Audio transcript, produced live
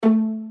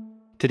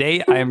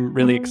Today, I'm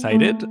really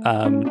excited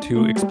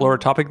to explore a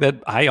topic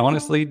that I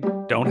honestly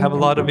don't have a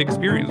lot of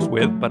experience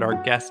with, but our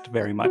guest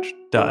very much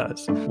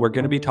does. We're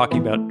going to be talking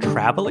about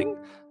traveling,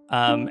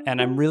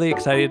 and I'm really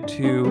excited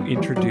to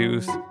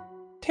introduce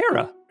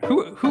Tara.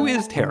 Who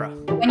is Tara?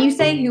 When you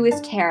say who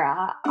is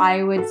Tara,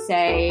 I would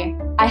say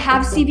I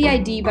have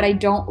CVID, but I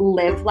don't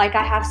live like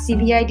I have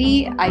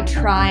CVID. I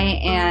try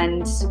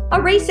and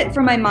erase it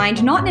from my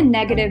mind, not in a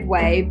negative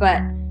way,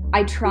 but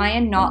I try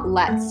and not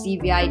let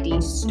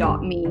CVID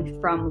stop me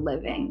from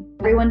living.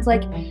 Everyone's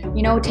like,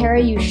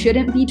 Tara, you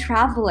shouldn't be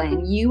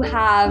traveling. You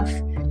have,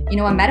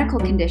 a medical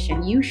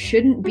condition. You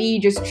shouldn't be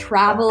just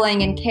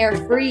traveling and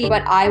carefree.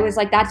 But I was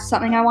like, that's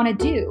something I want to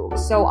do.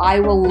 So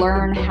I will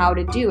learn how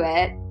to do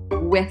it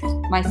with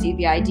my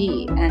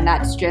CVID. And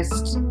that's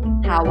just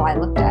how I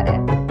looked at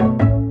it.